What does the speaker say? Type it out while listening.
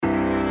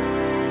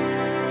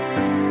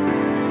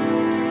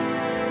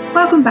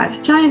Welcome back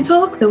to Giant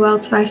Talk, the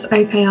world's first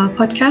OKR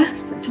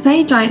podcast.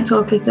 Today, Giant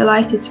Talk is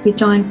delighted to be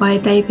joined by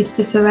David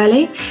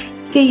Ciccarelli,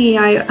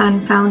 CEO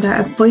and founder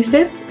of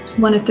Voices,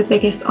 one of the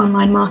biggest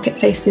online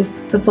marketplaces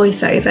for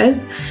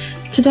voiceovers.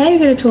 Today, we're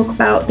going to talk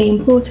about the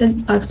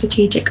importance of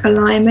strategic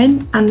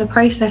alignment and the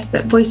process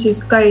that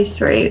Voices goes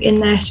through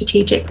in their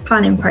strategic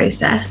planning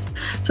process.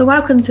 So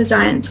welcome to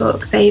Giant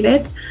Talk,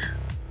 David.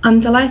 I'm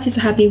delighted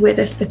to have you with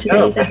us for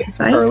today's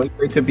episode. Charlie,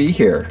 great to be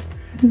here.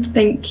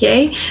 Thank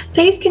you.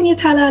 Please, can you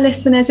tell our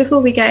listeners,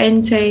 before we get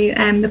into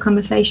the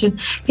conversation,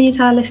 can you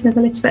tell our listeners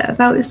a little bit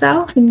about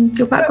yourself and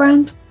your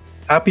background?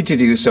 Happy to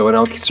do so, and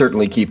I'll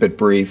certainly keep it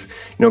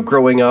brief.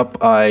 Growing up,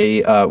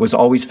 I was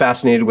always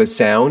fascinated with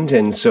sound,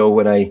 and so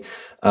when I,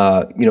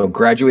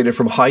 graduated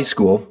from high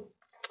school,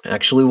 I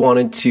actually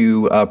wanted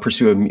to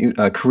pursue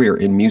a career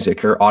in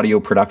music or audio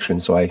production.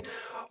 So I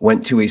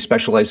went to a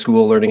specialized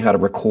school learning how to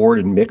record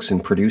and mix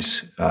and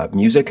produce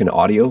music and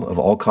audio of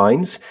all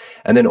kinds,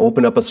 and then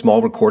opened up a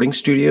small recording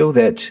studio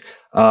that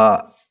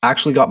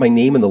actually got my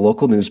name in the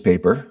local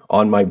newspaper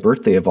on my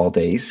birthday of all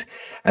days.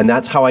 And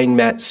that's how I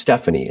met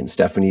Stephanie. And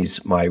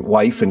Stephanie's my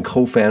wife and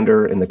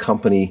co-founder in the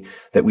company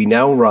that we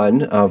now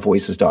run,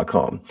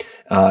 Voices.com.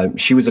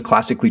 She was a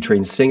classically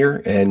trained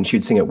singer, and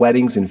she'd sing at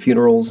weddings and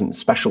funerals and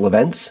special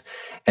events.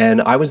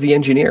 And I was the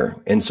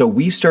engineer. And so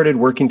we started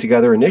working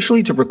together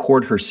initially to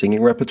record her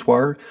singing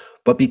repertoire.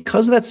 But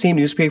because of that same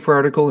newspaper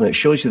article, and it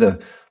shows you the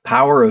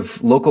power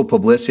of local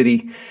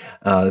publicity,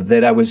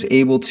 that I was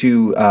able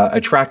to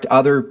attract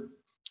other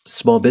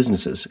small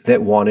businesses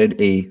that wanted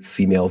a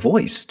female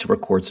voice to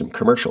record some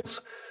commercials.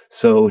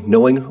 So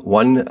knowing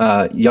one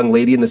young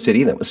lady in the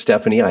city, that was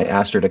Stephanie, I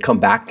asked her to come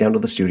back down to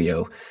the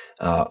studio.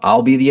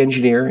 I'll be the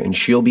engineer and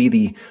she'll be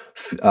the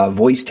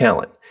voice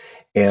talent.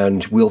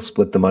 And we'll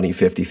split the money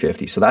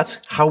 50-50. So that's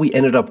how we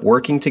ended up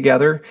working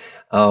together.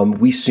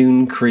 We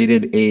soon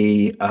created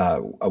a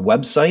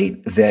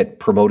website that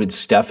promoted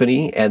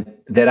Stephanie and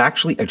that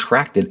actually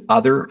attracted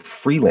other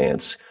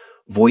freelance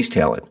voice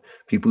talent,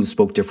 people who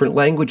spoke different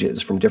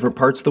languages from different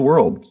parts of the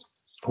world,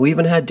 who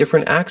even had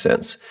different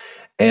accents.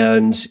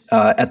 And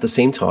at the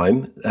same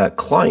time,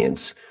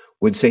 clients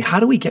would say, how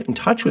do we get in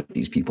touch with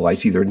these people? I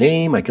see their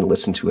name, I can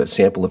listen to a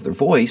sample of their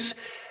voice.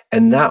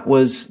 And that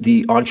was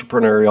the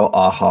entrepreneurial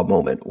aha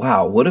moment.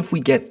 Wow, what if we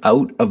get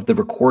out of the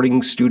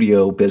recording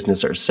studio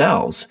business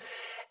ourselves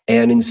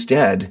and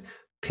instead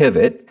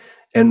pivot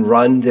and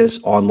run this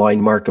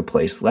online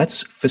marketplace?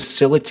 Let's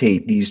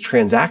facilitate these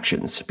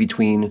transactions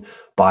between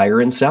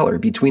buyer and seller,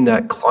 between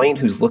that client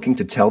who's looking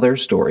to tell their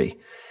story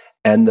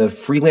and the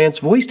freelance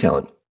voice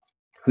talent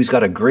who's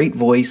got a great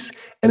voice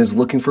and is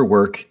looking for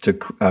work to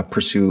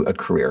pursue a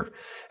career.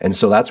 And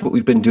so that's what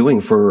we've been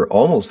doing for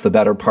almost the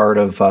better part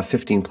of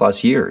 15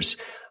 plus years.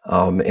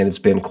 And it's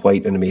been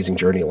quite an amazing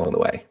journey along the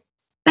way.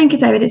 Thank you,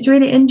 David. It's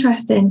really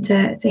interesting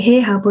to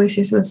hear how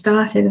Voices was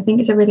started. I think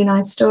it's a really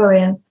nice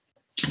story. And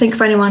I think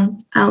for anyone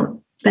out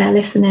there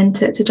listening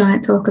to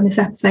Giant Talk on this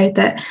episode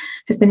that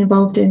has been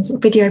involved in sort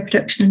of video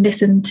production and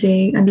listened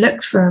to and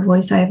looked for a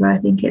voiceover, I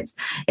think it's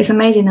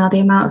amazing now the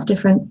amount of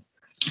different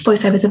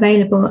voiceovers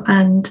available,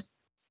 and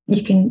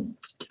you can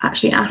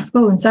actually ask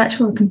for and search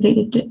for a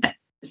completely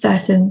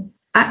certain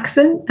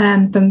accent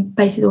from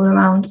places all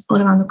around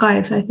the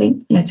globe. So I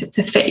think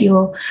to fit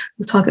your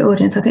target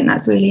audience, I think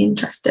that's really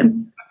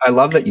interesting. I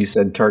love that you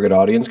said target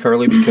audience,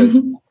 Carly, because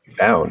what we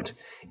found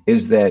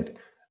is that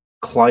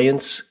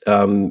clients,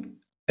 and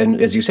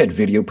as you said,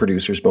 video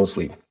producers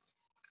mostly,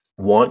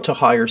 want to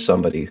hire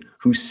somebody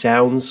who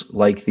sounds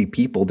like the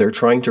people they're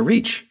trying to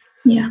reach.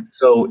 Yeah.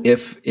 So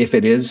if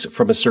it is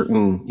from a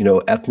certain,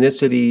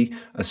 ethnicity,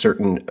 a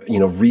certain,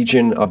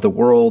 region of the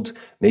world,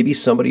 maybe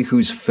somebody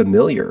who's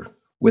familiar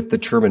with the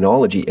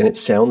terminology and it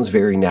sounds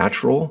very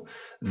natural,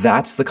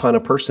 that's the kind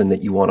of person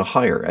that you want to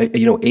hire.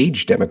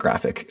 Age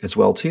demographic as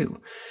well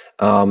too.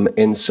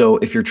 And so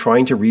if you're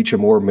trying to reach a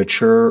more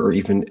mature or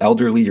even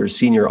elderly or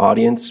senior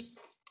audience,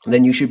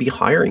 then you should be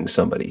hiring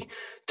somebody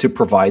to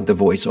provide the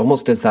voice,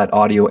 almost as that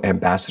audio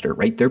ambassador,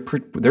 right? They're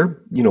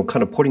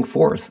kind of putting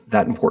forth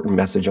that important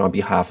message on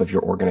behalf of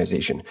your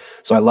organization.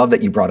 So I love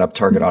that you brought up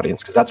target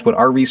audience, because that's what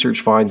our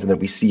research finds, and that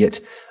we see it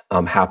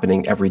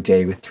happening every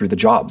day through the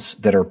jobs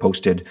that are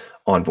posted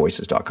on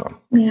Voices.com.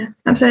 Yeah,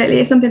 absolutely.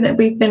 It's something that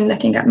we've been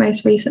looking at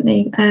most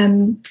recently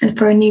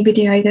for a new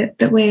video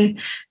that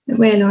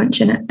we're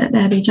launching at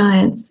There Be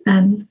Giants.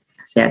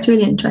 So yeah, it's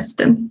really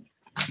interesting.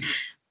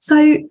 So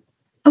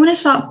I want to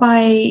start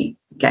by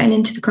getting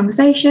into the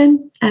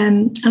conversation.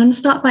 And I'm going to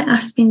start by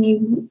asking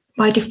you,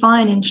 by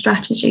defining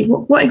strategy,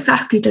 what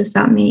exactly does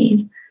that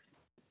mean?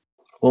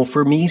 Well,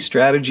 for me,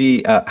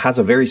 strategy has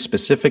a very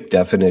specific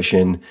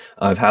definition.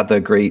 I've had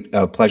the great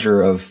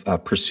pleasure of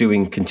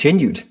pursuing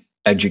continued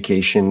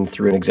education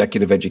through an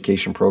executive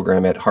education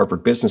program at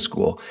Harvard Business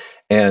School.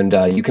 And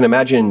you can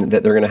imagine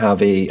that they're going to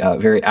have a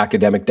very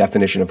academic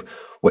definition of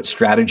what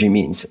strategy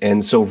means.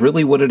 And so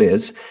really what it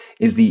is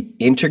the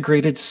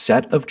integrated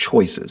set of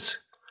choices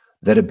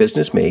that a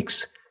business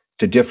makes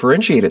to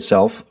differentiate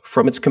itself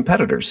from its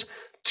competitors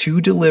to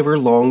deliver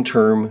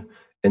long-term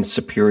and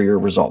superior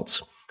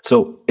results.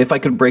 So if I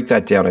could break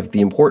that down, I think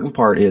the important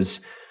part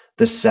is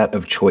the set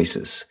of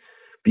choices,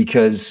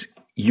 because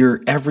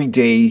your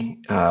everyday,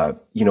 I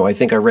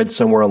think I read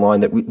somewhere online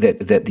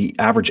that the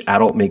average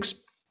adult makes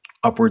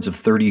upwards of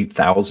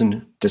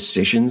 30,000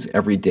 decisions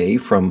every day,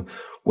 from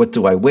what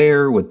do I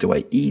wear, what do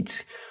I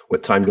eat,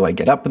 what time do I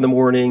get up in the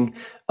morning,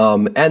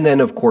 and then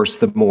of course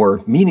the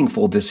more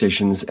meaningful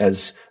decisions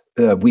as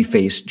we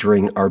face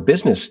during our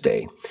business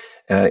day.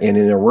 And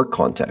in our work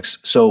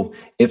context. So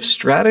if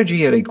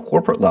strategy at a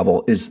corporate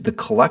level is the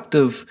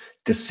collective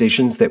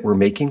decisions that we're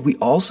making, we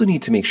also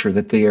need to make sure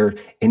that they are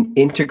an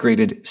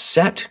integrated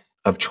set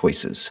of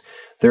choices.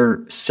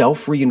 They're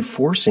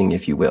self-reinforcing,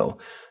 if you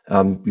will.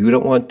 We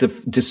don't want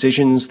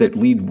decisions that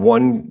lead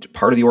one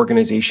part of the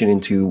organization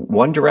into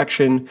one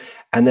direction,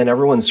 and then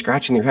everyone's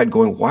scratching their head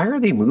going, why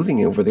are they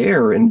moving over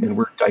there? And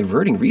we're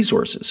diverting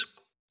resources.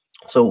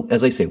 So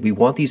as I say, we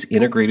want these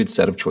integrated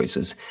set of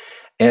choices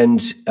and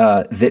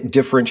that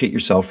differentiate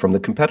yourself from the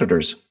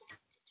competitors.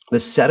 The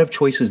set of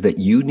choices that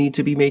you need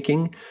to be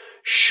making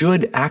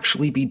should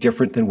actually be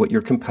different than what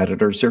your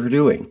competitors are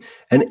doing.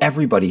 And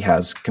everybody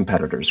has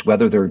competitors,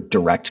 whether they're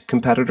direct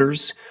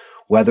competitors,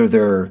 whether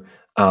they're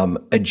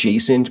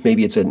adjacent,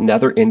 maybe it's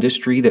another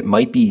industry that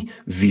might be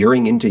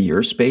veering into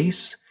your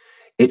space.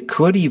 It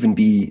could even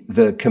be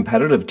the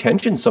competitive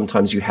tension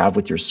sometimes you have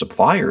with your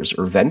suppliers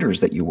or vendors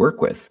that you work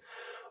with.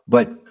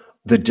 But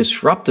the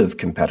disruptive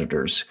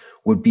competitors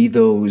would be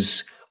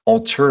those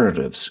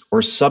alternatives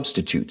or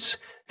substitutes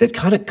that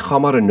kind of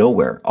come out of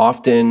nowhere.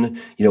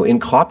 Often, in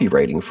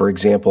copywriting, for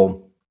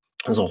example,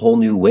 there's a whole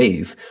new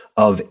wave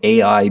of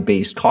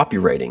AI-based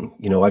copywriting.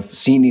 I've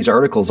seen these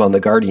articles on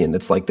The Guardian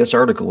that's like, this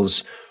article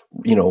is,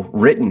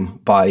 written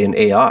by an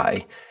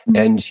AI.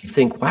 And you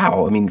think,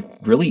 wow,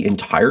 really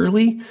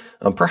entirely?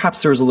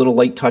 Perhaps there's a little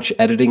light touch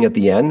editing at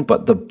the end,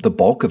 but the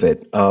bulk of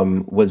it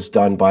was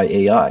done by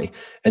AI.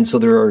 And so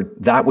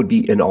that would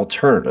be an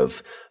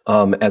alternative,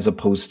 as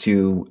opposed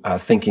to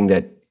thinking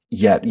that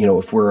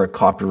if we're a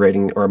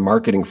copywriting or a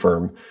marketing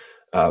firm,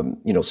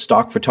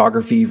 stock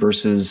photography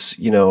versus,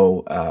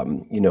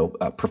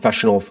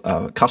 professional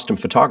custom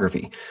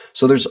photography.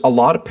 So there's a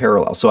lot of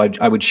parallels. So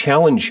I would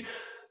challenge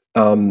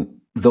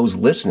those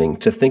listening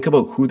to think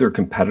about who their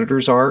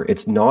competitors are.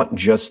 It's not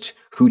just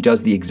who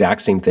does the exact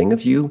same thing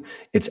of you.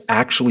 It's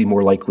actually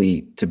more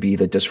likely to be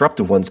the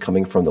disruptive ones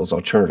coming from those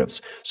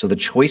alternatives. So the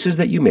choices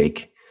that you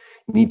make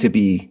need to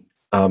be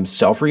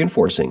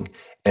self-reinforcing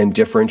and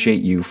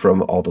differentiate you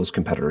from all those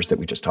competitors that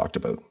we just talked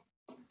about.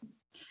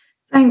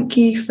 Thank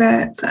you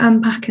for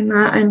unpacking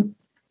that and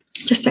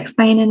just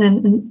explaining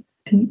and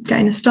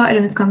getting us started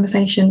in this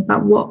conversation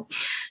about what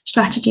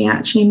strategy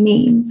actually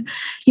means.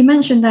 You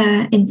mentioned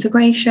there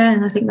integration,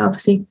 and I think that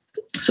obviously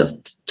sort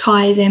of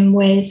ties in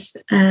with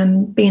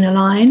being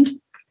aligned.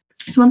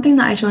 So one thing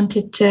that I just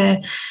wanted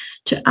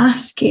to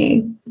ask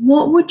you,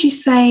 what would you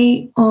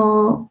say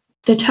are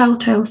the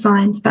telltale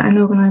signs that an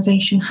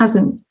organisation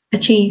hasn't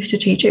achieved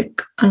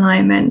strategic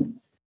alignment?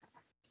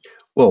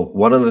 Well,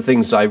 one of the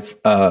things I've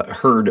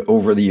heard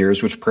over the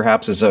years, which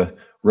perhaps is a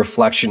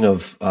reflection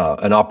of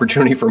an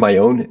opportunity for my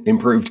own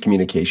improved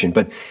communication.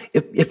 But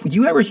if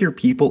you ever hear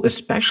people,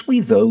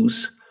 especially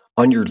those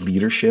on your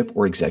leadership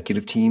or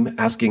executive team,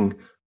 asking,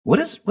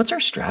 what's our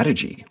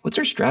strategy? What's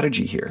our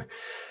strategy here?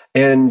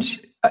 And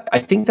I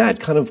think that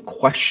kind of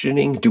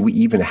questioning, do we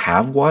even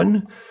have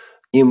one,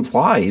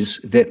 implies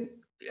that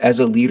as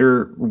a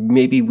leader,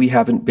 maybe we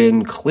haven't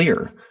been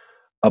clear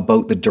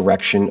about the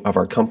direction of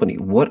our company.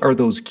 What are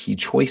those key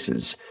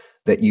choices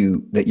that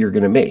you're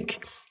going to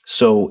make?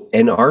 So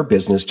in our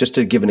business, just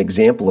to give an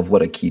example of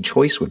what a key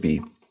choice would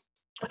be,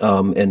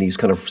 and these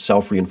kind of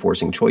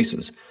self-reinforcing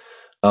choices,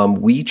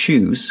 we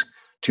choose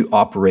to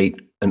operate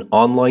an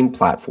online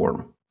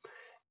platform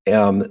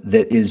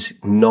that is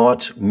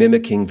not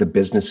mimicking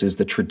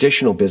the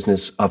traditional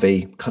business of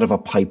a kind of a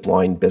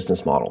pipeline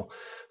business model.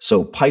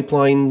 So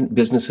pipeline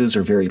businesses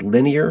are very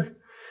linear,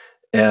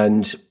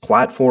 and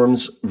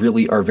platforms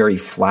really are very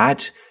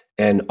flat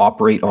and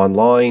operate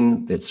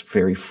online. It's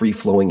very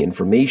free-flowing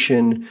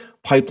information.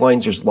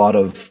 Pipelines, there's a lot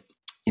of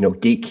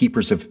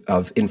gatekeepers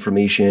of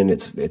information.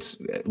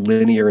 It's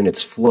linear in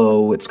its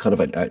flow. It's kind of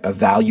a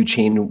value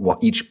chain.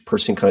 Each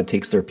person kind of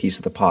takes their piece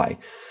of the pie.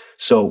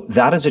 So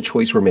that is a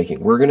choice we're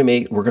making. We're going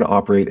to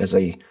operate as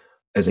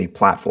a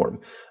platform.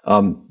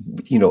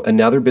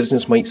 Another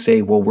business might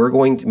say, well,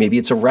 maybe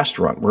it's a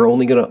restaurant. We're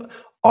only going to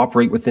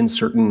operate within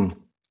certain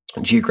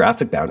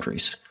geographic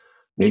boundaries.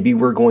 Maybe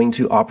we're going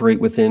to operate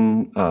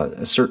within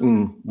a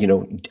certain,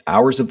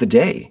 hours of the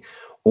day,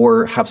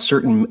 or have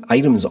certain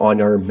items on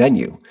our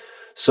menu.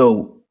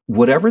 So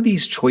whatever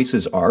these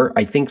choices are,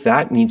 I think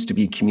that needs to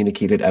be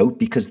communicated out,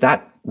 because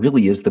that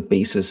really is the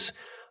basis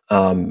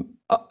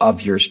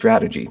of your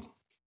strategy.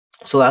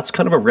 So that's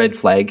kind of a red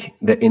flag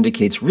that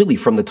indicates really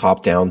from the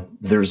top down,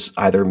 there's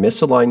either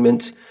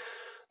misalignment,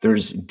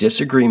 there's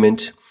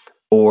disagreement,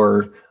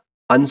 or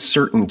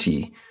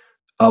uncertainty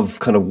of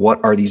kind of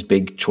what are these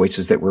big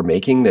choices that we're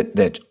making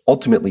that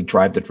ultimately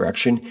drive the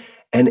direction.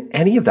 And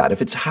any of that,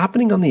 if it's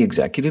happening on the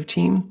executive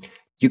team,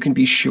 you can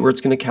be sure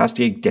it's going to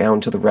cascade down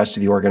to the rest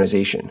of the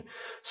organization.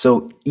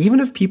 So even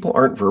if people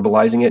aren't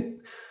verbalizing it,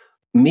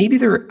 maybe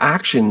their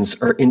actions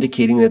are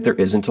indicating that there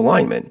isn't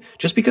alignment.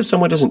 Just because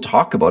someone doesn't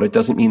talk about it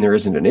doesn't mean there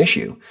isn't an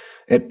issue.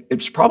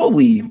 It's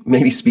probably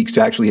maybe speaks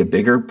to actually a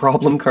bigger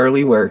problem,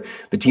 Carly, where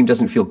the team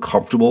doesn't feel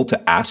comfortable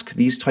to ask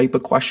these type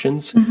of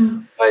questions.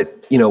 Mm-hmm. But,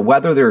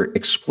 whether they're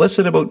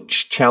explicit about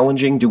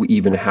challenging, do we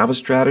even have a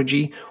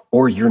strategy,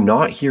 or you're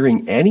not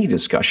hearing any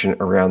discussion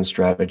around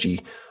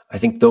strategy, I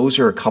think those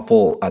are a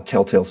couple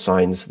telltale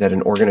signs that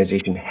an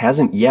organization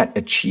hasn't yet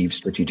achieved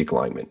strategic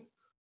alignment.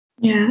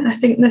 Yeah, I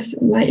think this,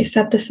 like you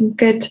said, there's some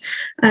good,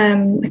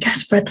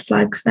 red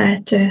flags there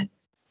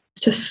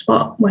to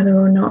spot whether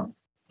or not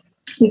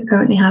you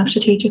currently have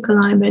strategic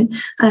alignment.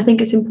 And I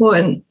think it's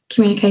important,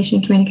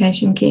 communication.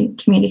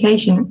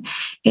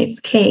 It's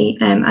key.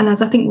 And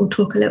as I think we'll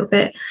talk a little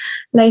bit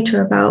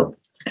later about,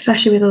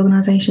 especially with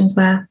organisations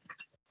where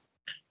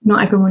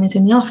not everyone is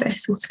in the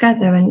office all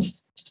together, and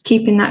it's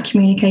keeping that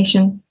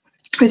communication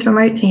with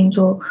remote teams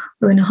or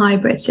in a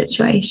hybrid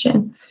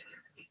situation.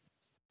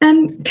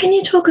 Can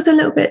you talk us through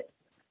a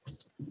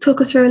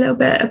little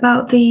bit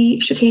about the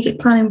strategic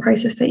planning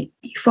process that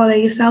you follow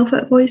yourself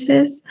at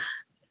Voices?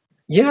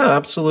 Yeah,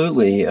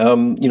 absolutely.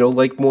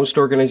 Like most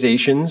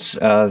organizations,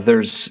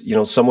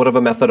 there's, somewhat of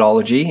a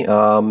methodology,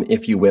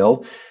 if you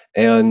will.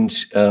 And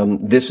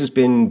this has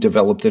been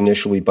developed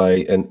initially by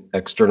an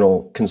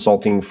external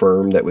consulting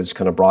firm that was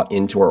kind of brought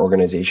into our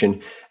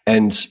organization.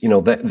 And,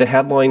 the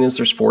headline is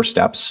there's 4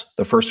 steps.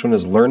 The first one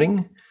is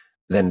learning,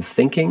 then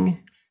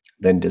thinking,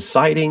 then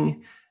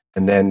deciding,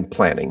 and then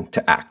planning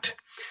to act.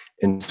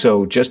 And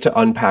so just to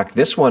unpack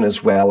this one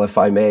as well, if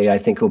I may, I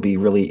think it'll be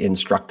really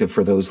instructive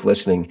for those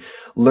listening.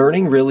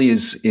 Learning really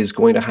is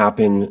going to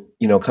happen,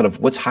 kind of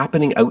what's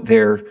happening out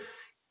there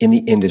in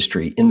the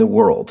industry, in the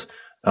world.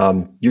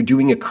 You're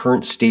doing a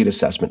current state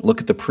assessment.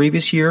 Look at the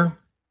previous year,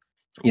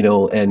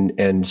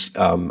 and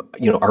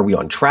are we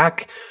on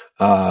track?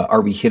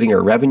 Are we hitting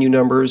our revenue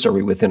numbers? Are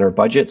we within our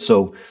budget?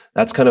 So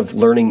that's kind of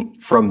learning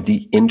from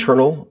the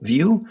internal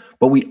view,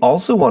 but we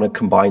also want to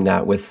combine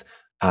that with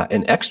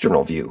an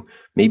external view.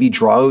 Maybe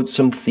draw out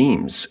some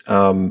themes.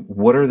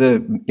 What are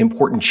the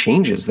important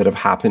changes that have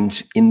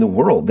happened in the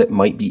world that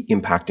might be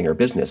impacting our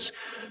business?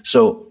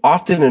 So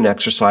often an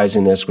exercise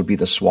in this would be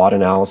the SWOT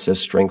analysis: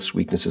 strengths,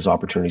 weaknesses,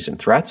 opportunities, and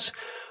threats.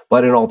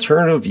 But an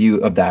alternative view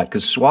of that,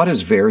 because SWOT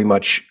is very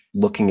much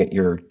looking at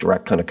your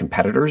direct kind of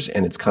competitors,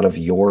 and it's kind of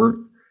your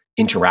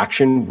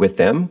interaction with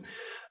them.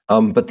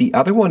 But the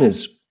other one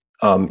is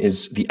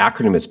the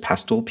acronym is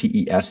PESTLE,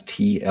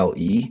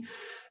 PESTLE.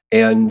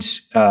 And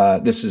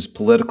this is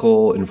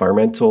political,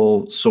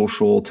 environmental,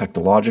 social,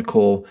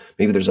 technological.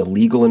 Maybe there's a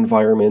legal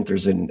environment,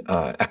 there's an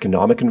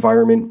economic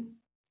environment.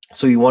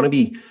 So you want to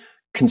be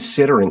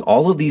considering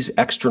all of these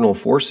external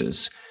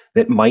forces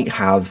that might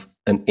have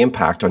an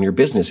impact on your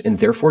business, and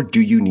therefore,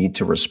 do you need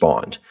to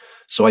respond?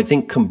 So I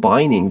think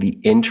combining the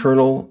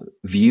internal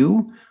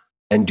view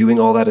and doing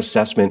all that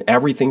assessment,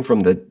 everything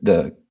from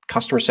the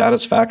customer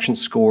satisfaction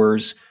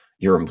scores,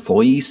 your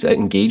employee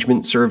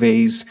engagement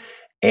surveys,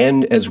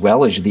 and as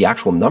well as the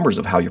actual numbers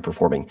of how you're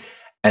performing,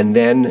 and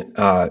then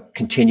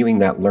continuing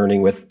that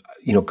learning with,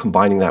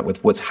 combining that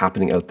with what's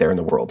happening out there in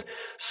the world.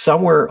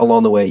 Somewhere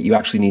along the way, you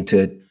actually need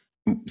to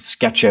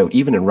sketch out,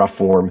 even in rough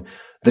form,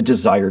 the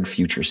desired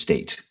future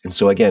state. And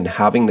so again,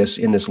 having this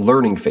in this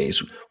learning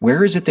phase,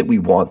 where is it that we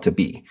want to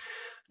be?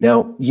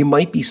 Now, you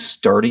might be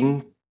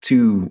starting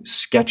to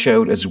sketch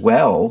out as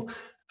well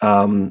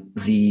what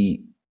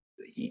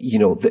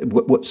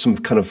some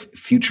kind of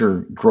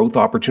future growth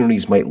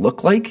opportunities might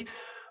look like.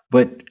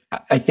 But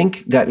I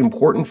think that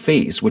important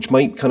phase, which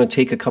might kind of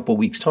take a couple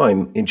weeks'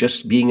 time in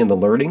just being in the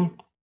learning,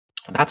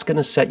 that's going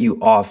to set you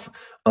off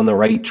on the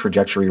right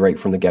trajectory right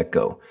from the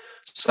get-go.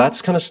 So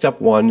that's kind of step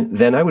one.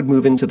 Then I would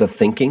move into the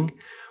thinking,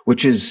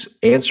 which is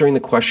answering the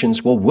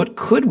questions, well, what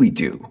could we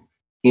do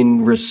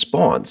in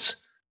response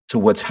to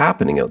what's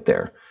happening out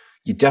there?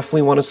 You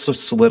definitely want to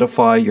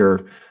solidify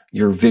your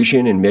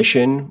vision and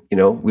mission.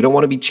 We don't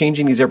want to be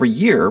changing these every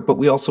year, but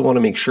we also want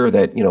to make sure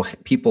that,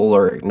 people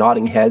are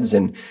nodding heads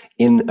and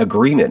in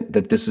agreement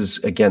that this is,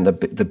 again, the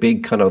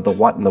big kind of the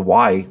what and the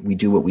why we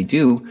do what we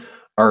do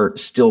are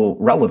still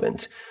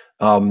relevant.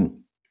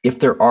 If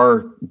there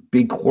are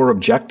big core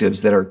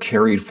objectives that are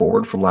carried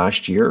forward from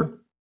last year,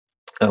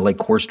 like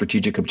core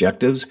strategic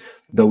objectives,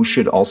 those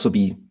should also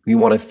be, we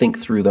want to think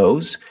through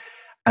those.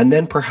 And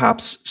then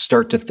perhaps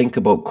start to think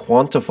about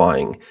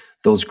quantifying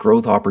those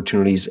growth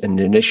opportunities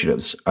and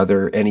initiatives. Are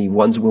there any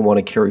ones we want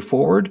to carry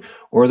forward,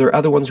 or are there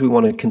other ones we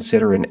want to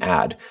consider and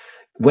add?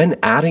 When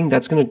adding,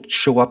 that's going to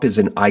show up as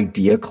an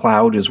idea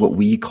cloud, is what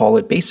we call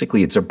it.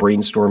 Basically, it's a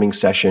brainstorming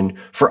session.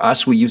 For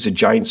us, we use a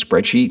giant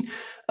spreadsheet,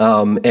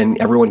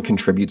 and everyone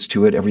contributes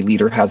to it. Every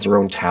leader has their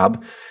own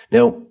tab.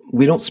 Now,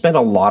 we don't spend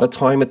a lot of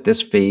time at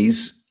this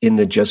phase in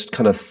the just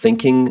kind of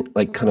thinking,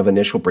 like kind of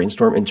initial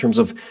brainstorm in terms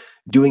of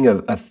doing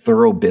a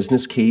thorough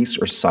business case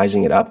or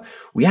sizing it up.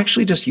 We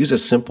actually just use a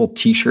simple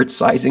t-shirt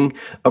sizing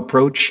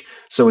approach.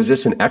 So is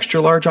this an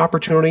extra large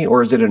opportunity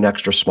or is it an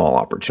extra small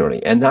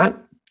opportunity? And that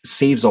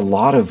saves a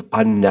lot of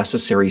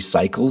unnecessary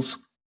cycles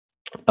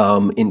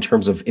in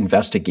terms of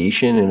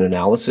investigation and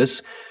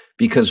analysis,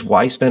 because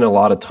why spend a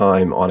lot of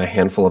time on a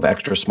handful of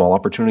extra small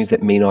opportunities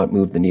that may not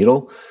move the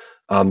needle?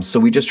 So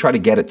we just try to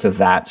get it to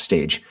that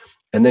stage.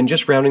 And then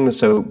just rounding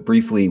this out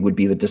briefly would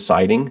be the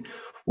deciding.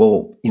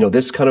 Well,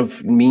 this kind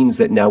of means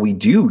that now we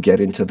do get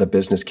into the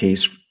business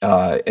case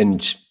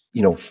and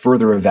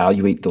further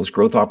evaluate those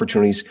growth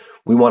opportunities.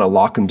 We want to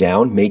lock them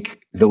down,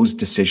 make those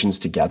decisions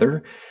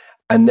together,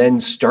 and then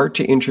start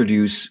to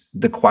introduce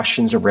the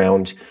questions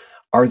around,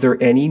 are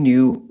there any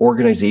new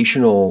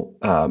organizational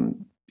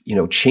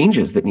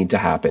changes that need to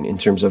happen in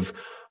terms of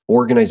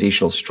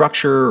organizational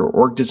structure or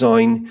org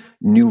design,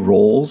 new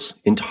roles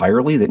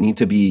entirely that need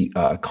to be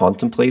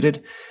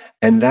contemplated?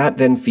 And that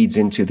then feeds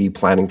into the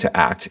planning to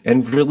act.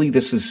 And really,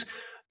 this is,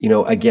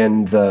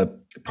 again,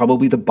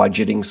 probably the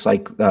budgeting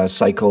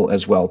cycle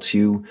as well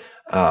too.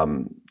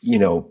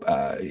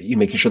 You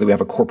making sure that we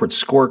have a corporate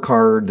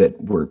scorecard, that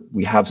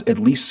we have at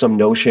least some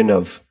notion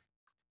of.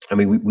 I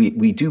mean,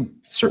 we do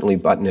certainly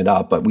button it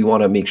up, but we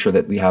want to make sure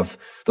that we have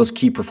those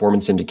key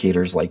performance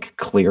indicators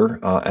clear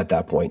at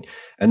that point.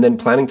 And then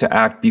planning to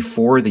act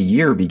before the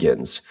year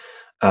begins.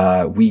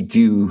 We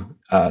do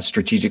a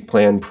strategic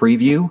plan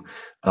preview.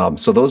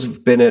 So those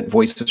have been at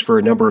Voices for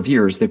a number of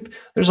years.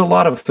 There's a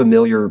lot of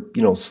familiar,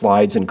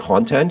 slides and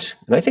content,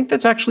 and I think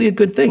that's actually a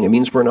good thing. It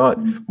means we're not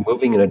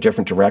moving in a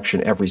different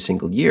direction every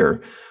single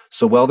year.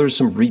 So while there's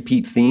some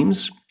repeat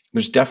themes,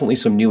 there's definitely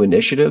some new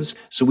initiatives.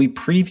 So we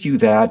preview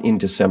that in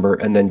December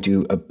and then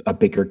do a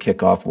bigger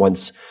kickoff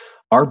once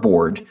our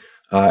board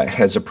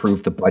has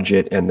approved the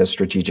budget and the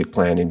strategic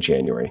plan in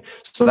January.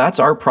 So that's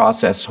our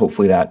process.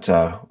 Hopefully that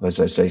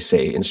was, as I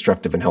say,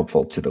 instructive and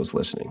helpful to those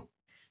listening.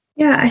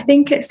 Yeah, I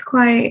think it's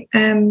quite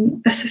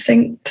a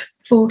succinct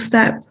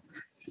 4-step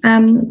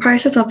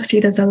process. Obviously,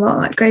 there's a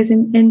lot that goes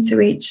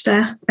into each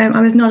step. I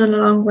was nodding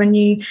along when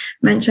you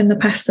mentioned the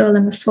PESTEL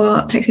and the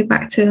SWOT. It takes me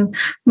back to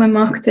my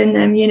marketing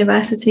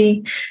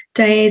university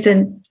days,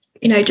 and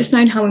just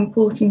knowing how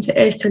important it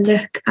is to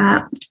look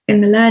at,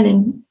 in the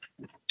learning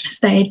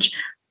stage,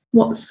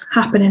 what's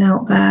happening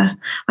out there.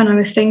 And I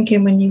was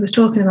thinking, when you were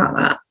talking about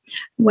that,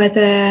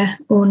 whether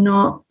or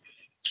not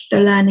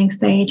the learning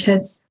stage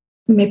has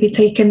maybe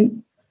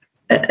taken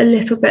a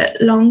little bit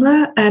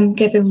longer,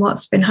 given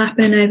what's been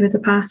happening over the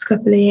past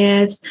couple of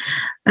years,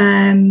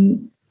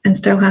 and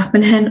still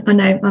happening. I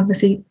know,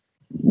 obviously,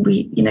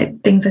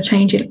 things are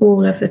changing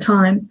all of the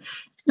time.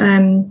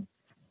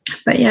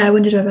 But yeah, I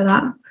wondered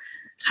whether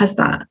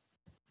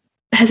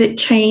has it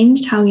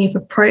changed how you've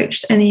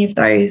approached any of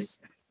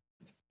those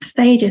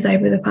stages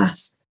over the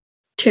past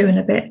 2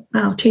 years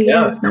now?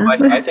 I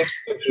think it's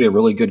actually a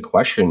really good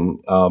question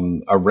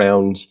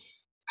around.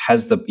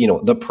 Has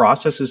the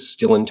process is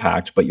still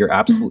intact, but you're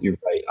absolutely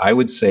right. I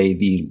would say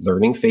the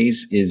learning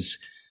phase is,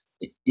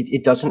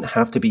 it doesn't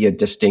have to be a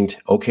distinct,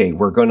 okay,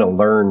 we're going to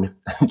learn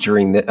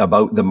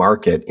about the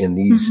market in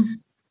these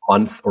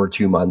month or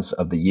 2 months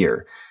of the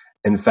year.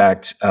 In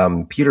fact,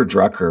 Peter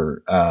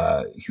Drucker,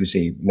 who's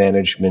a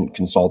management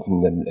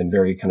consultant and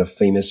very kind of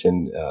famous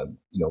in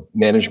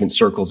management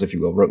circles, if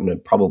you will,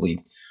 wrote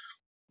probably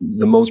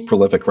the most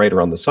prolific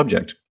writer on the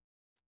subject.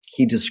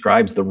 He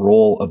describes the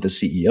role of the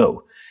CEO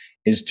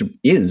is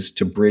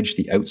to bridge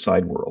the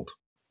outside world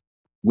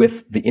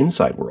with the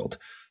inside world.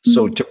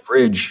 So to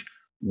bridge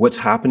what's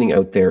happening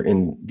out there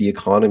in the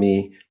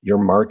economy, your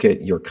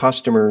market, your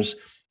customers,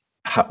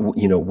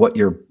 what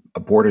your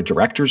board of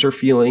directors are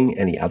feeling,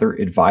 any other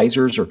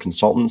advisors or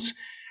consultants,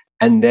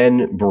 and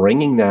then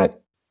bringing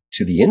that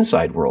to the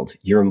inside world,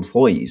 your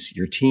employees,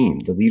 your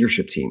team, the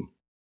leadership team.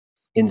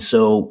 And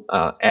so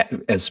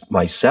as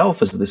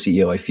myself, as the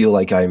CEO, I feel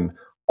like I'm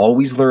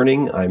always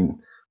learning. I'm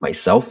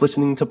myself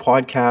listening to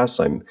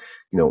podcasts. I'm,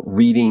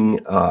 reading,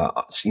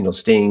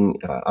 staying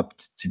up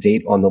to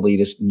date on the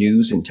latest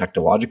news and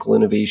technological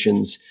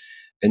innovations.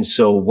 And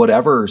so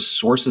whatever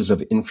sources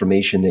of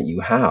information that you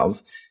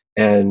have,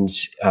 and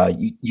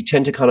you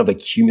tend to kind of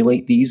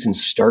accumulate these and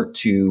start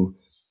to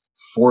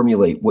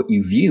formulate what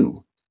you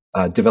view,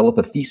 develop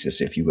a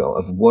thesis, if you will,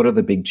 of what are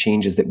the big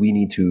changes that we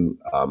need to,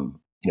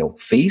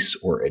 face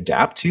or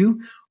adapt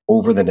to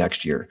over the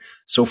next year.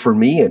 So for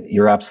me,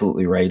 you're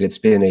absolutely right. It's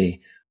been a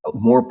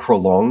more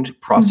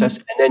prolonged process.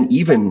 And then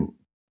even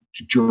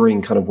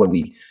during kind of when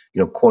we,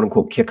 quote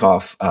unquote, kick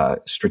off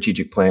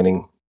strategic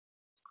planning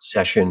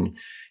session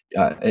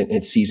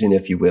and season,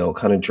 if you will,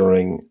 kind of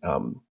during,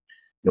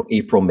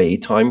 April, May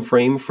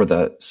timeframe for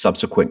the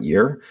subsequent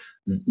year.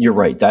 You're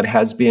right. That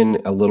has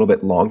been a little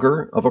bit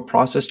longer of a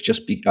process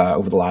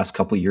over the last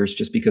couple of years,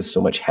 just because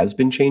so much has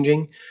been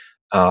changing.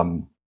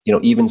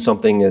 Even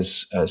something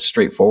as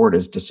straightforward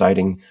as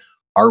deciding,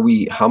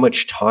 how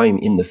much time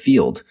in the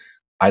field,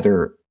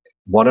 either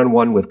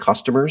one-on-one with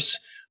customers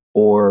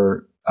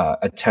or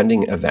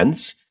attending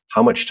events,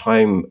 how much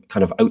time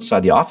kind of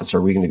outside the office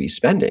are we going to be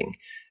spending?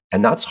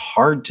 And that's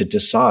hard to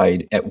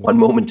decide at one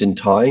moment in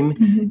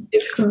time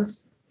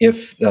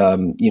if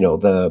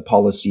the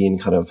policy and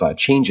kind of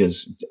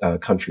changes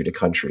country to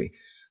country.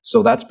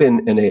 So that's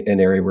been an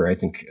area where I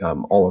think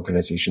all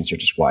organizations are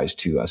just wise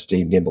to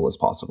stay nimble as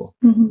possible.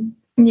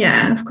 Mm-hmm.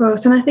 Yeah, of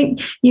course. And I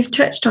think you've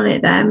touched on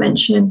it there,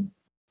 mentioning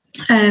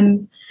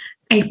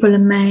April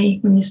and May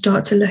when you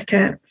start to look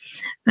at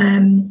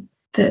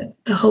the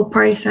whole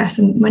process.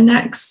 And my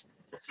next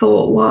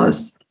thought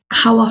was,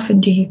 how often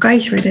do you go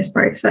through this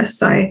process?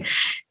 So I'm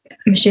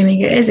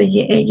assuming it is a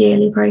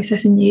yearly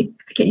process, and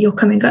you're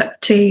coming up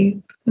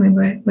to, I mean,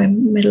 we're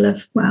middle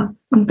of, well,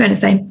 I'm going to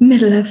say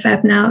middle of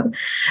Feb now.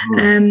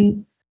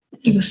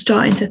 You're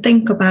starting to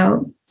think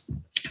about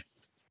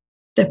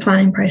the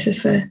planning process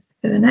for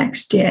the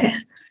next year.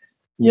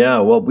 Yeah,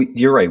 well,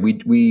 you're right.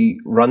 We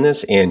run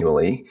this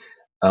annually.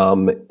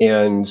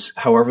 And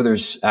however,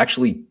 there's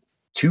actually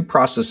two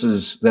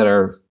processes that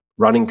are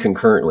running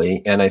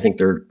concurrently, and I think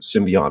they're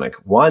symbiotic.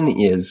 One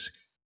is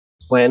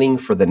planning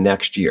for the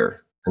next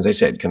year. As I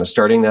said, kind of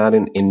starting that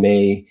in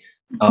May.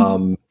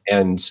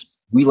 And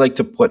we like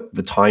to put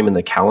the time in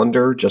the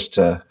calendar just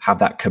to have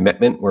that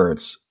commitment where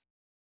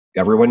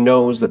everyone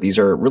knows that these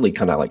are really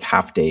kind of like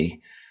half-day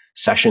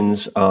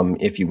sessions,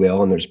 if you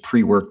will, and there's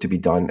pre-work to be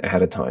done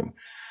ahead of time.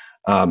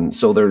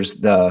 So there's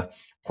the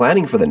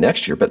planning for the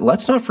next year, but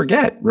let's not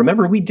forget,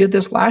 remember, we did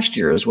this last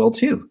year as well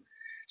too.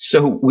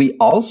 So we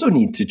also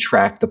need to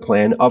track the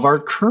plan of our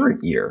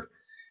current year.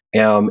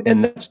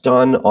 And that's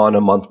done on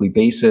a monthly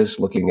basis,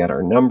 looking at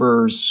our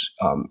numbers.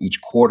 Each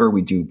quarter,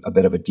 we do a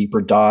bit of a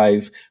deeper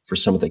dive for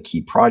some of the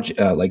key projects,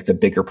 like the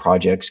bigger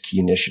projects, key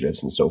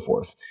initiatives, and so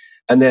forth.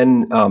 And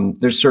then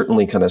there's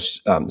certainly kind of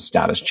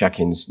status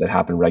check-ins that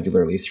happen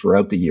regularly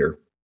throughout the year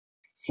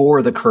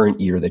for the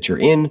current year that you're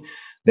in,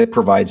 that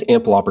provides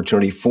ample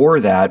opportunity for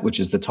that, which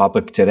is the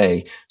topic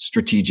today,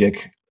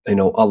 strategic,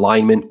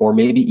 alignment, or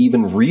maybe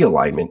even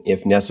realignment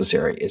if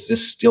necessary.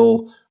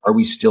 Are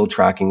we still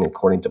tracking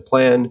according to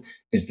plan?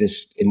 Is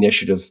this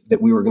initiative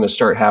that we were going to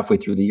start halfway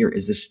through the year,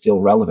 is this still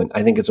relevant?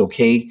 I think it's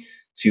okay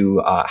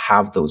to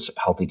have those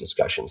healthy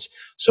discussions.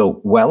 So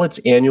while it's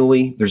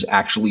annually, there's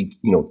actually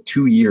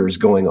 2 years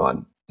going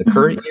on, the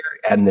current year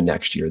and the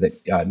next year, that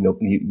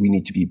we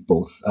need to be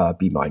both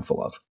be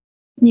mindful of.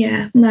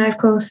 Yeah, no, of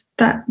course,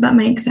 that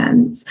makes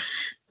sense.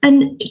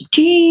 And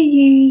do you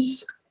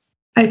use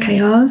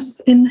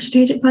OKRs in the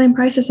strategic planning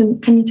process?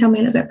 And can you tell me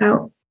a little bit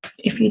about,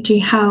 if you do,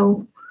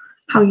 how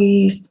you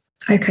use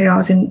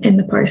OKRs in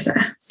the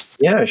process?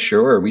 Yeah,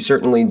 sure. We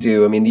certainly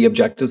do. I mean, the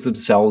objectives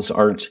themselves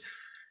aren't,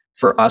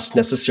 for us,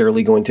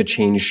 necessarily going to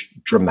change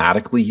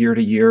dramatically year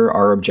to year.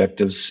 Our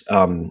objectives,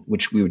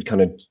 which we would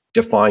kind of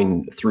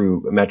define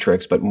through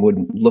metrics, but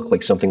would look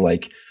like something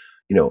like,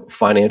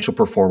 financial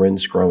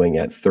performance growing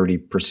at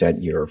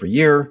 30% year over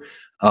year,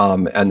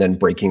 and then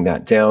breaking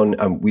that down.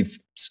 And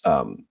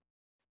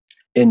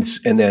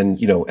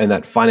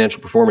that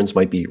financial performance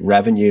might be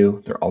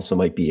revenue. There also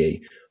might be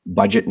a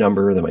budget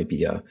number. There might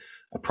be a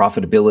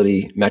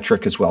profitability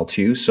metric as well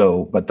too.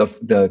 So, but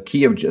the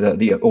key of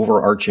the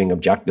overarching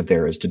objective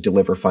there is to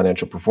deliver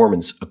financial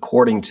performance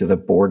according to the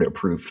board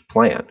approved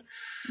plan.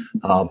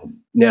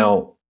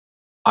 Now,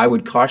 I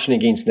would caution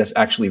against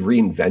actually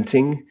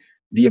reinventing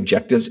the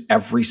objectives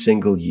every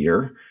single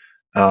year,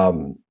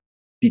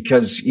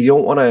 because you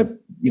don't want to,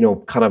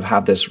 kind of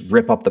have this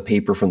rip up the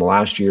paper from the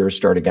last year,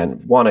 start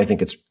again. One, I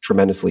think it's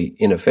tremendously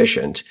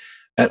inefficient.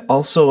 And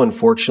also,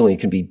 unfortunately,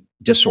 can be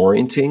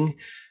disorienting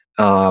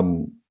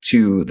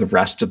to the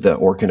rest of the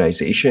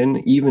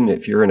organization. Even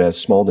if you're in a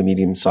small to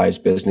medium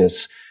sized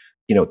business,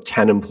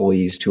 10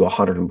 employees to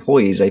 100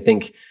 employees, I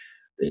think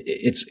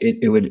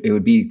it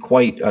would be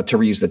quite, to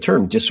reuse the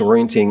term,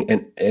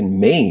 disorienting, and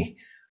may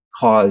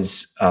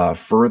cause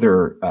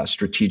further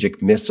strategic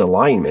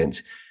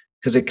misalignment,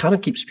 because it kind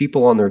of keeps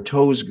people on their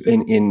toes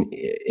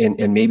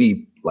and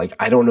maybe like,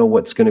 I don't know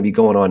what's going to be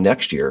going on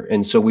next year.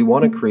 And so we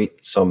want to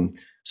create some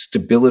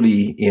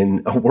stability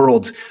in a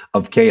world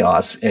of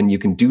chaos. And you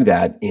can do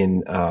that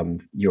in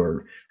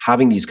your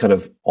having these kind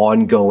of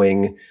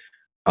ongoing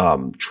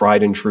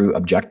tried and true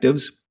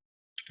objectives.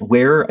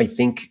 Where I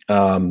think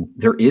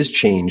there is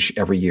change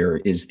every year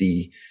is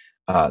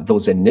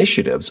those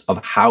initiatives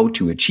of how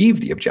to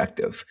achieve the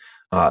objective.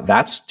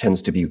 That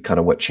tends to be kind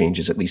of what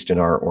changes, at least in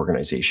our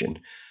organization.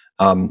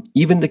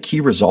 Even the key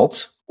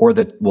results or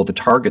the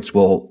targets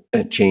will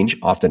change,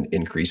 often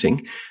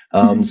increasing.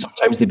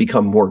 Sometimes they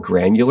become more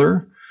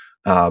granular.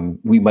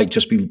 We might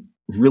just be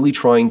really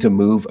trying to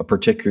move a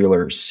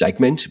particular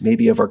segment,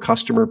 maybe of our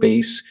customer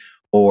base,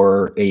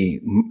 or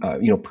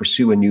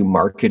pursue a new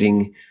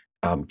marketing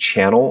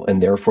channel,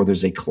 and therefore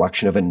there's a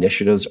collection of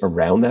initiatives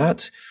around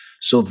that.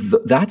 So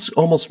that's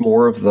almost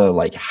more of the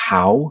like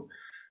how.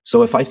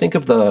 So if I think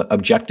of the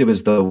objective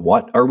as the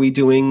what are we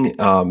doing,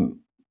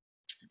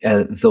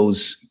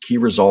 those key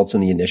results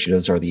and the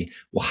initiatives are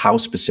how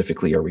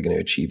specifically are we going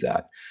to achieve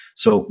that?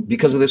 So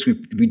because of this, we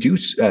do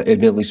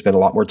admittedly spend a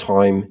lot more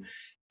time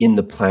in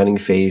the planning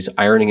phase,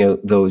 ironing out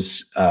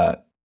those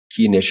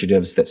key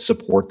initiatives that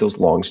support those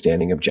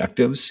long-standing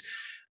objectives.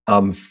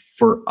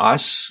 For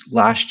us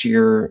last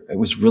year, it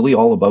was really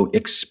all about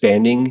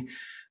expanding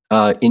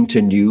into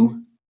new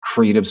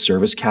creative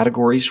service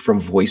categories, from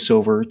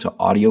voiceover to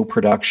audio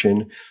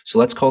production. So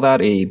let's call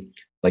that a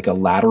like a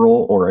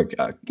lateral or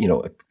a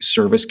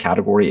service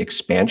category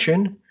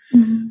expansion,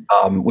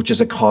 which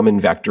is a common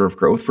vector of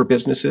growth for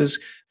businesses.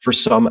 For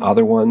some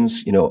other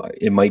ones,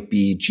 it might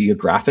be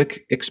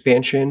geographic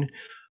expansion.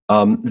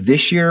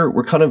 This year,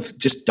 we're kind of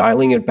just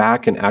dialing it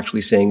back and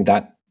actually saying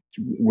that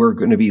we're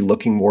going to be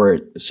looking more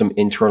at some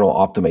internal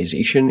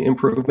optimization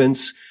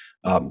improvements.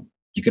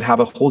 You could have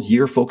a whole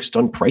year focused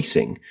on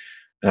pricing.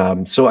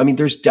 So, I mean,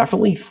 there's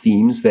definitely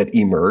themes that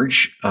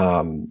emerge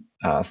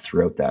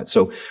throughout that.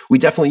 So we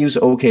definitely use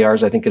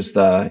OKRs, I think, is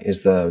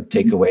the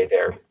takeaway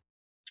there.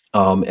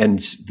 And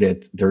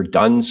that they're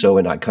done so,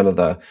 and kind of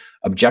the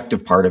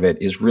objective part of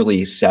it is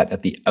really set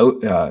at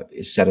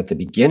the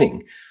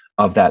beginning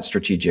of that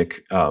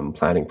strategic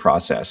planning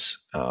process,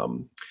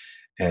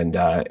 and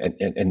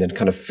then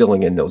kind of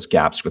filling in those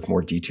gaps with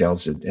more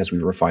details as we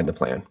refine the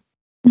plan.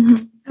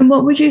 Mm-hmm. And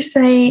what would you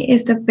say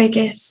is the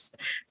biggest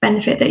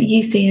benefit that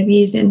you see of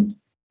using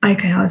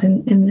OKRs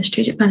in the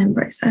strategic planning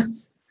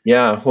process?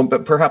 Yeah, well,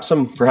 but perhaps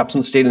I'm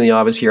stating the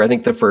obvious here. I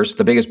think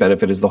the biggest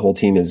benefit is the whole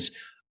team is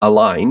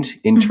aligned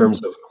in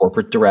terms of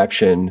corporate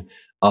direction,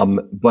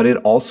 but it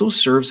also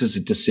serves as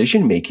a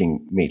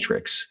decision-making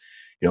matrix.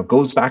 It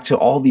goes back to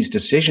all these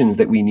decisions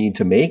that we need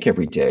to make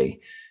every day.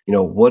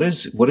 What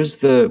is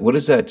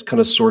that kind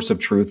of source of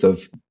truth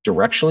of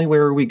directionally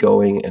where are we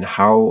going and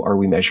how are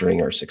we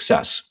measuring our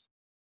success?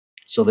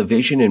 So the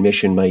vision and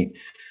mission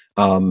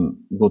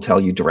will tell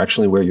you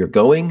directionally where you're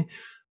going.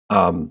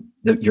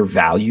 Your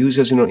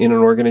values in an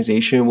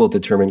organization will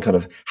determine kind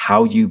of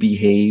how you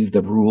behave,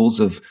 the rules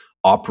of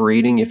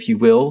operating, if you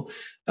will.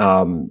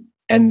 And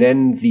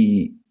then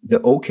the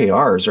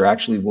OKRs are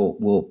actually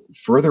will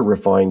further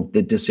refine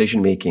the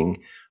decision making,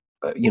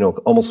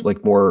 almost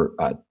like more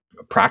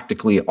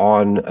practically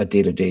on a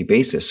day-to-day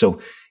basis. So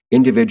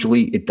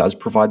individually, it does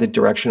provide the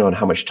direction on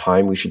how much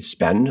time we should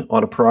spend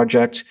on a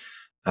project,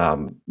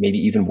 maybe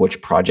even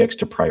which projects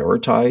to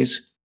prioritize,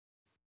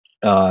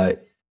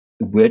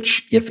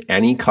 which, if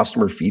any,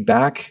 customer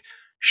feedback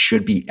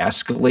should be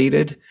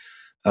escalated.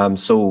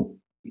 So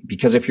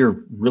because if you're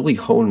really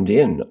honed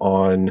in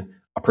on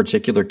a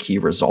particular key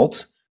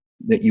result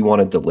that you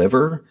want to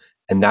deliver,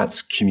 and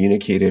that's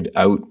communicated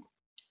out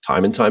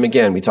time and time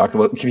again, we talked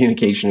about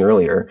communication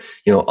earlier,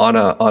 on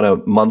a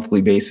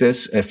monthly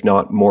basis, if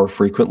not more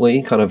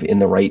frequently, kind of in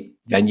the right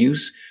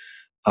venues,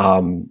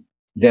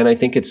 then I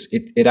think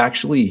it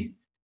actually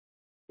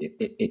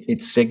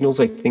signals,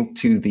 I think,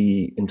 to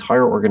the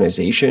entire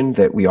organization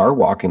that we are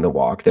walking the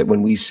walk, that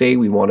when we say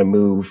we want to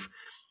move,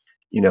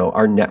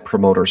 our net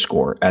promoter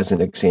score as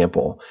an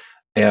example,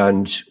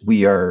 and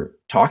we are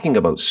talking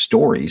about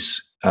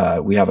stories,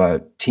 we have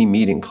a team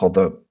meeting called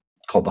the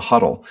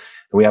huddle.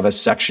 And we have a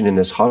section in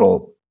this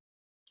huddle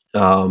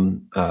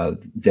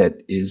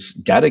that is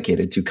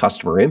dedicated to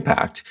customer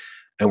impact.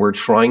 And we're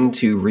trying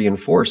to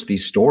reinforce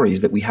these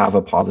stories that we have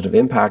a positive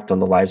impact on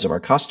the lives of our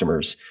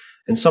customers.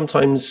 And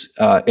sometimes,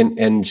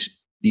 and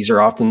these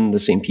are often the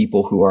same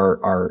people who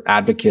are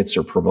advocates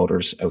or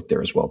promoters out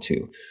there as well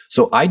too.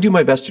 So I do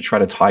my best to try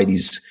to tie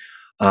these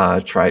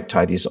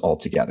all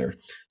together.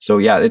 So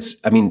yeah,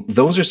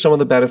 those are some of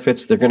the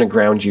benefits. They're going to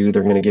ground you.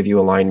 They're going to give you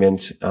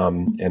alignment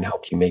and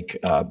help you make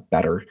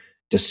better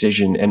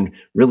decision and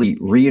really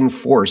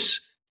reinforce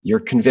your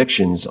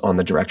convictions on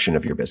the direction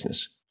of your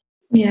business.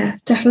 Yeah,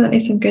 definitely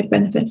some good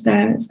benefits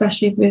there,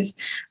 especially with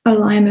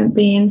alignment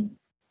being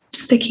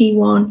the key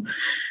one.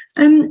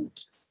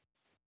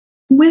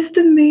 With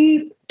the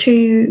move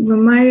to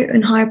remote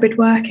and hybrid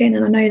working,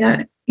 and I know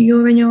that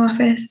you're in your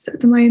office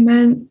at the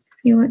moment,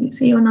 you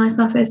see your nice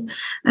office,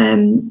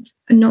 and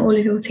not all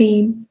of your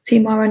team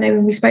are. I know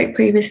when we spoke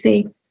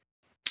previously,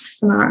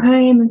 some are at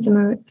home and some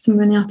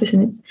are in the office,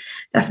 and it's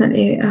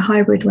definitely a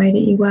hybrid way that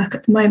you work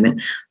at the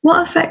moment.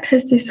 What effect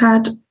has this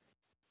had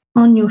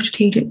on your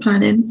strategic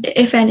planning,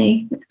 if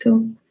any, at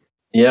all?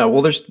 Yeah,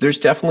 well, there's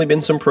definitely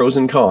been some pros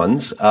and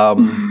cons.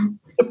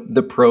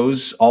 The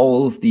pros,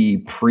 all of the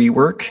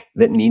pre-work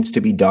that needs to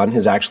be done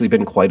has actually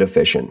been quite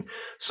efficient.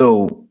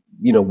 So,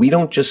 we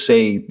don't just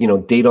say,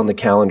 date on the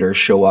calendar,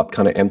 show up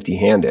kind of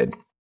empty-handed.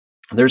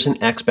 There's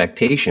an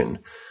expectation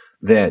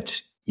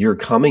that you're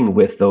coming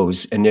with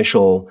those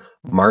initial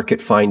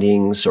market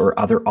findings or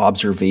other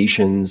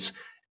observations,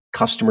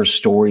 customer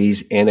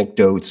stories,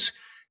 anecdotes.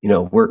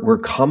 We're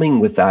coming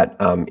with that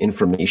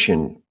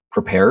information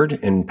prepared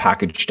and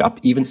packaged up.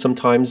 Even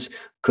sometimes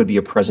could be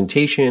a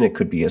presentation, it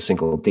could be a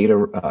single data,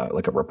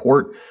 like a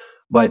report.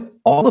 But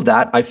all of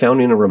that I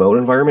found in a remote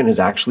environment has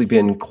actually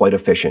been quite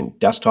efficient.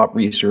 Desktop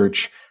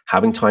research,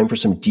 having time for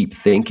some deep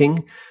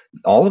thinking,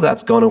 all of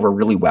that's gone over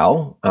really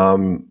well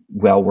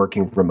while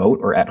working remote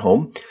or at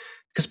home,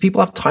 because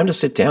people have time to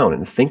sit down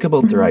and think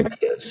about their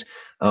ideas.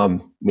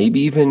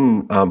 Maybe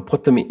even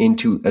put them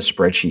into a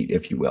spreadsheet,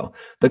 if you will.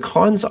 The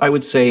cons, I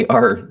would say,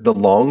 are the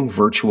long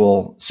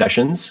virtual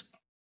sessions.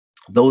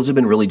 Those have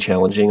been really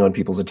challenging on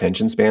people's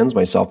attention spans,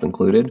 myself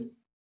included.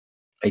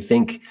 I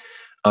think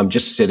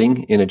just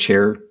sitting in a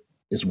chair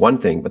is one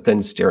thing, but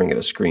then staring at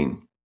a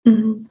screen,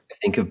 I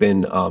think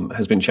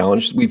has been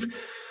challenged. We've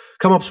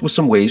come up with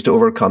some ways to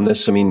overcome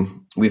this. I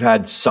mean, we've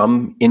had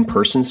some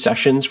in-person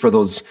sessions for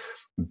those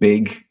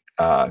big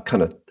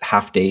kind of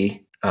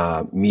half-day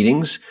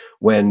meetings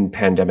when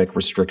pandemic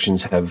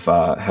restrictions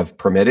have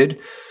permitted.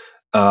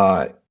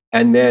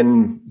 And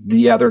then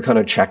the other kind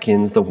of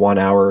check-ins, the 1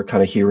 hour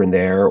kind of here and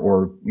there,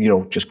 or,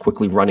 just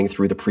quickly running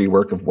through the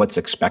pre-work of what's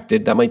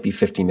expected. That might be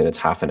 15 minutes,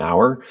 half an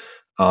hour.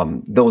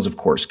 Those, of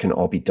course, can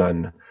all be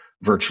done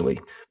virtually.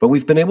 But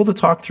we've been able to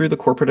talk through the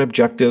corporate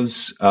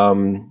objectives,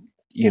 and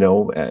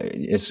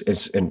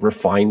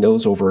refine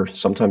those over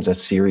sometimes a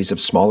series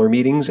of smaller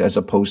meetings, as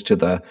opposed to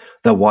the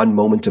one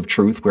moment of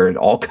truth where it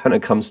all kind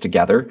of comes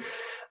together.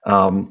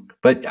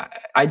 But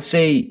I'd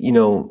say,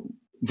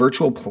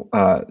 virtual,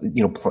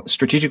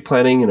 strategic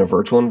planning in a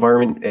virtual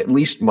environment, at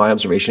least my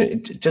observation,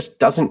 it just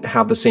doesn't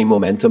have the same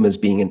momentum as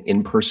being an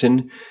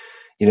in-person.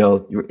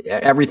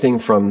 Everything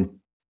from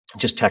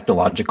just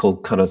technological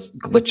kind of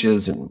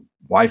glitches and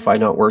Wi-Fi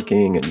not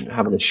working and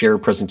having to share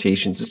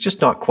presentations, it's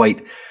just not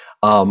quite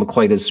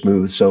as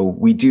smooth. So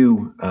we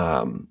do,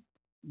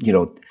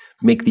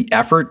 make the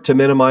effort to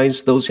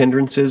minimize those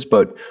hindrances,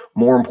 but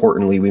more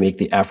importantly, we make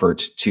the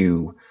effort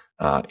to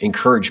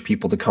encourage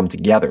people to come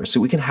together so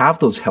we can have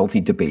those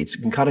healthy debates.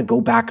 We can kind of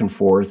go back and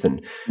forth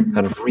and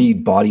kind of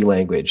read body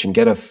language and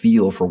get a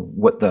feel for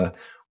what the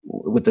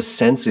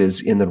sense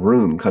is in the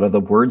room, kind of the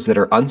words that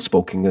are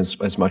unspoken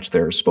as much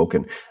they're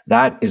spoken.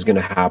 That is going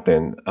to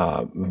happen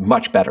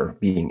much better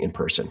being in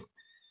person.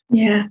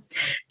 Yeah,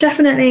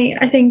 definitely.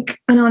 I think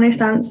an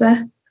honest answer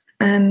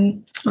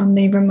on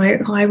the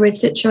remote hybrid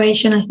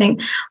situation. I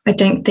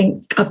don't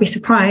think I'd be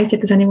surprised if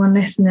there's anyone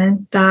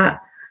listening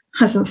that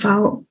hasn't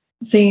felt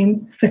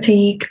Zoom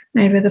fatigue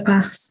over the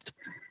past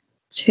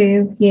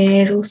 2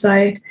 years or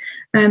so.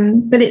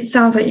 But it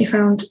sounds like you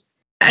found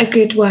a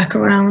good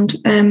workaround,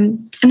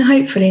 and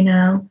hopefully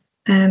now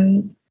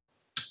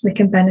we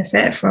can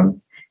benefit from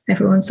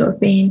everyone sort of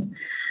being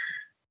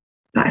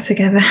back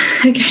together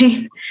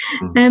again.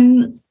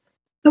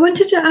 I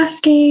wanted to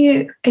ask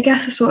you, I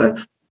guess, a sort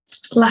of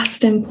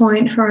lasting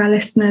point for our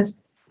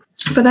listeners.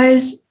 For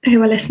those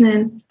who are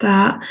listening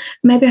that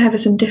maybe have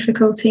some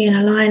difficulty in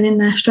aligning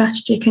their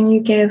strategy, can you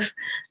give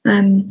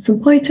some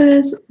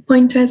pointers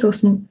or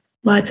some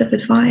words of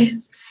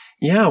advice?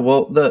 Yeah,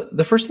 well,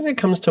 the first thing that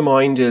comes to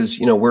mind is,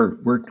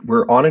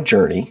 we're on a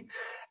journey,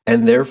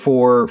 and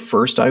therefore,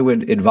 first I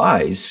would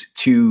advise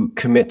to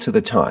commit to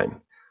the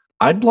time.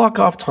 I'd block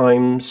off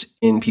times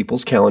in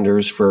people's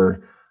calendars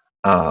for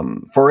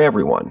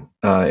everyone,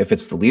 if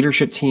it's the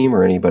leadership team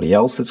or anybody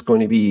else that's going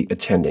to be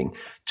attending,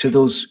 to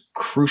those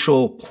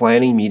crucial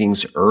planning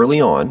meetings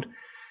early on.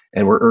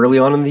 And we're early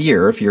on in the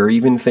year. If you're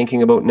even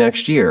thinking about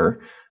next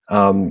year,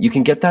 you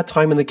can get that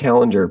time in the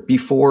calendar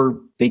before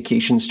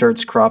vacation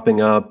starts cropping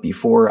up,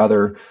 before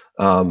other,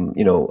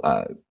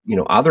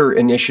 other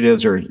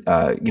initiatives or,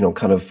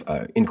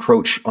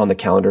 encroach on the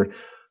calendar.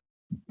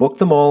 Book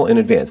them all in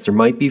advance. There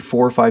might be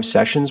 4 or 5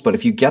 sessions, but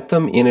if you get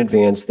them in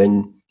advance,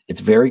 then it's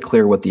very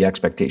clear what the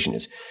expectation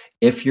is.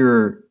 If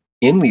you're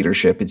in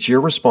leadership, it's your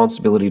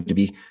responsibility to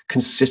be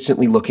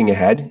consistently looking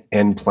ahead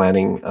and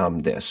planning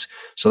this.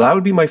 So that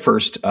would be my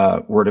first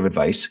word of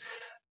advice.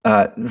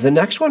 The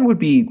next one would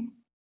be,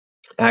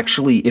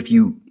 actually, if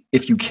you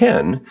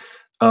can,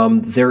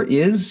 there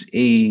is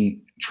a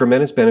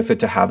tremendous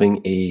benefit to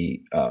having a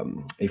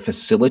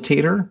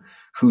facilitator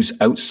who's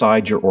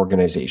outside your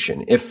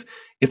organization. If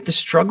the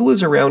struggle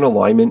is around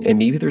alignment and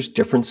maybe there's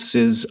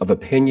differences of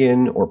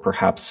opinion or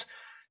perhaps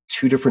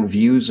 2 different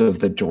views of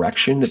the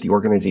direction that the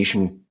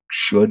organization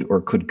should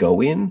or could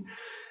go in,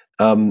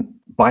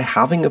 by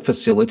having a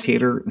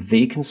facilitator,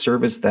 they can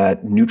serve as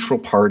that neutral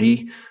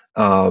party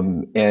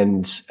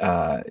and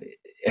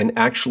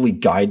actually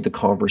guide the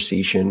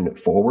conversation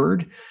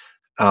forward.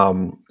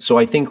 So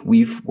I think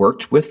we've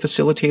worked with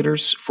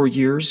facilitators for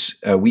years.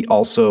 We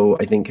also,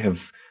 I think,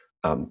 have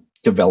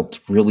developed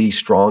really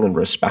strong and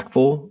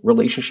respectful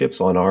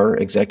relationships on our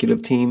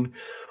executive team,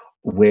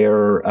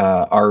 where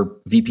our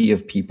VP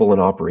of People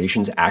and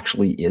Operations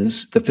actually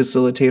is the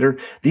facilitator.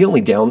 The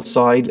only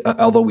downside,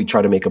 although we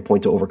try to make a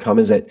point to overcome,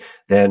 is that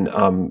then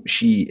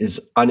she is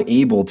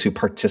unable to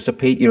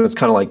participate. It's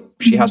kind of like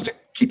she has to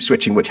keep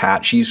switching which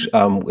hat she's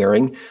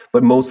wearing,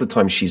 but most of the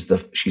time she's the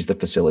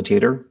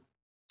facilitator.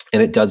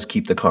 And it does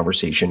keep the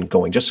conversation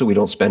going, just so we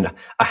don't spend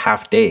a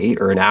half day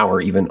or an hour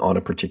even on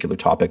a particular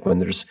topic when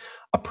there's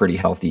a pretty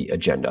healthy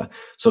agenda.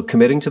 So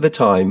committing to the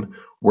time,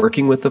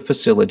 working with a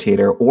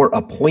facilitator or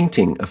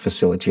appointing a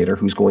facilitator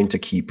who's going to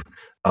keep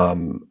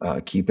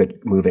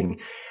it moving.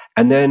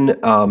 And then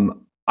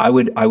I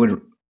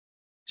would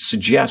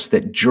suggest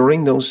that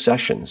during those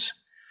sessions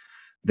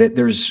that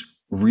there's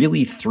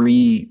really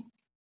 3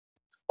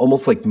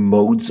 almost like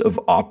modes of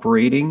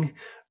operating.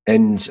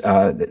 And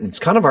it's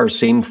kind of our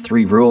same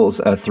 3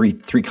 rules,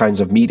 three kinds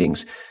of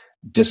meetings: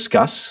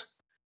 discuss,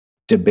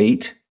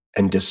 debate,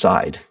 and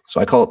decide.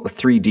 So I call it the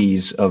 3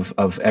 Ds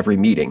of every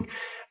meeting.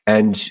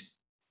 And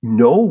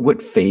know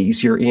what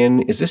phase you're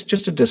in. Is this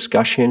just a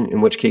discussion,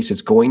 in which case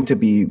it's going to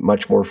be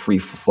much more free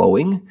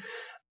flowing?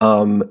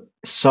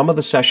 Some of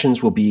the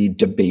sessions will be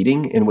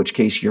debating, in which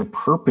case you're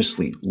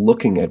purposely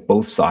looking at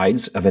both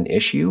sides of an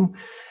issue.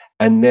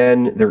 And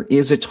then there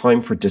is a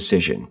time for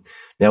decision.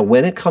 Now,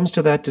 when it comes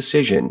to that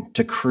decision,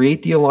 to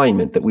create the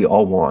alignment that we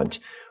all want,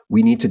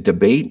 we need to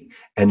debate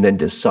and then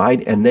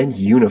decide and then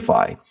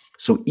unify.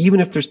 So even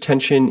if there's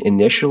tension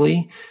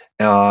initially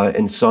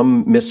and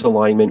some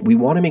misalignment, we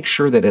want to make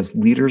sure that as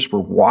leaders, we're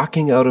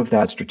walking out of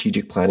that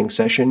strategic planning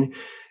session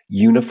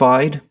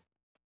unified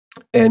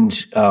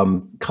and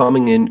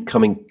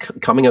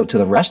coming out to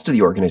the rest of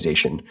the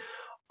organization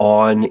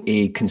on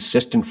a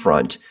consistent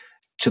front,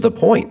 to the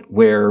point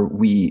where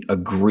we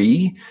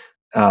agree,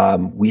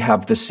 we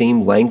have the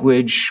same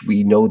language,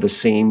 we know the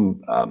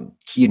same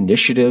key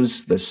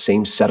initiatives, the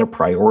same set of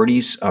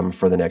priorities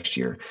for the next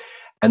year.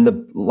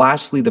 And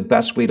lastly, the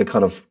best way to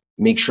kind of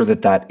make sure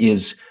that that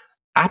is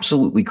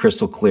absolutely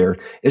crystal clear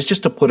is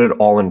just to put it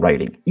all in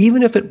writing.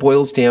 Even if it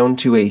boils down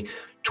to a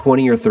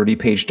 20 or 30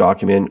 page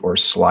document or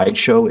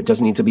slideshow, it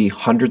doesn't need to be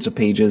hundreds of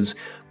pages,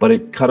 but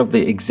it kind of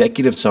the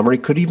executive summary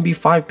could even be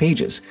 5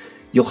 pages.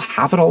 You'll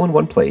have it all in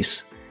one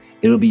place.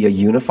 It'll be a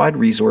unified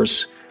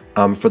resource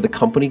for the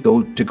company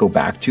to go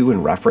back to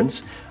and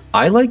reference.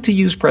 I like to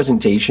use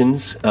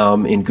presentations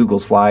in Google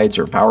Slides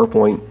or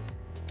PowerPoint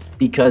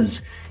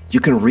because you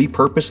can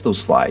repurpose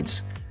those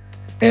slides.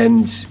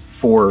 And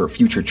for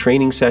future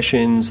training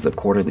sessions, the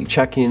quarterly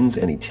check-ins,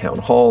 any town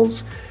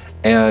halls.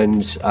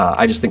 And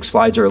I just think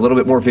slides are a little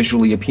bit more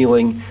visually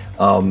appealing,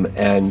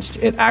 and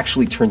it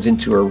actually turns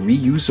into a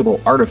reusable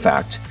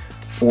artifact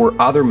for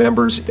other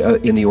members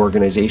in the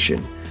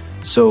organization.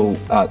 So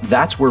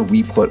that's where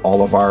we put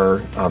all of our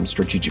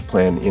strategic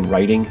plan in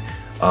writing.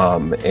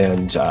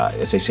 And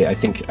as I say, I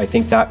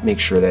think that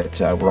makes sure that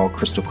we're all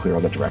crystal clear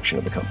on the direction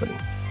of the company.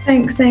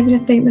 Thanks, David. I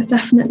think there's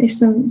definitely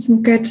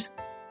some good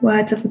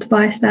words of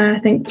advice there. I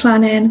think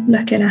planning,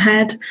 looking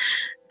ahead,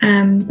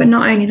 but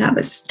not only that,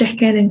 but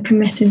sticking and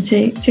committing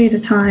to the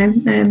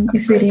time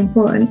is really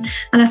important.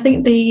 And I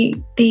think the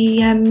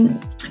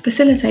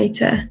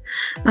facilitator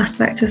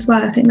aspect as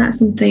well, I think that's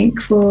something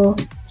for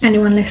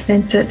anyone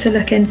listening to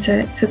look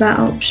into that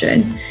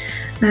option.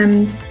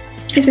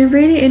 It's been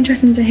really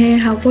interesting to hear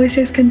how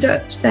Voices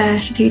conduct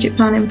their strategic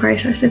planning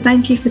process. So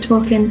thank you for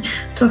talking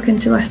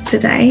to us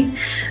today.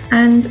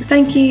 And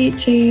thank you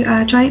to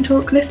our Giant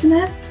Talk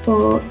listeners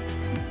for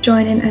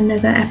joining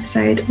another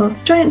episode of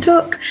Giant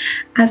Talk.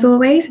 As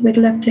always, we'd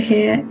love to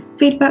hear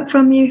feedback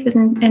from you. If there's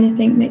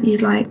anything that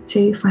you'd like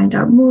to find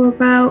out more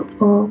about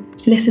or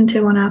listen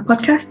to on our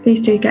podcast,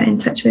 please do get in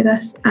touch with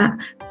us at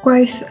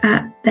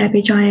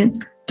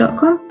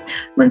growth@therebegiants.com.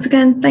 Once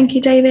again, thank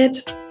you, David,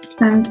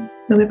 and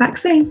we'll be back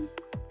soon.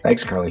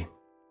 Thanks, Carly.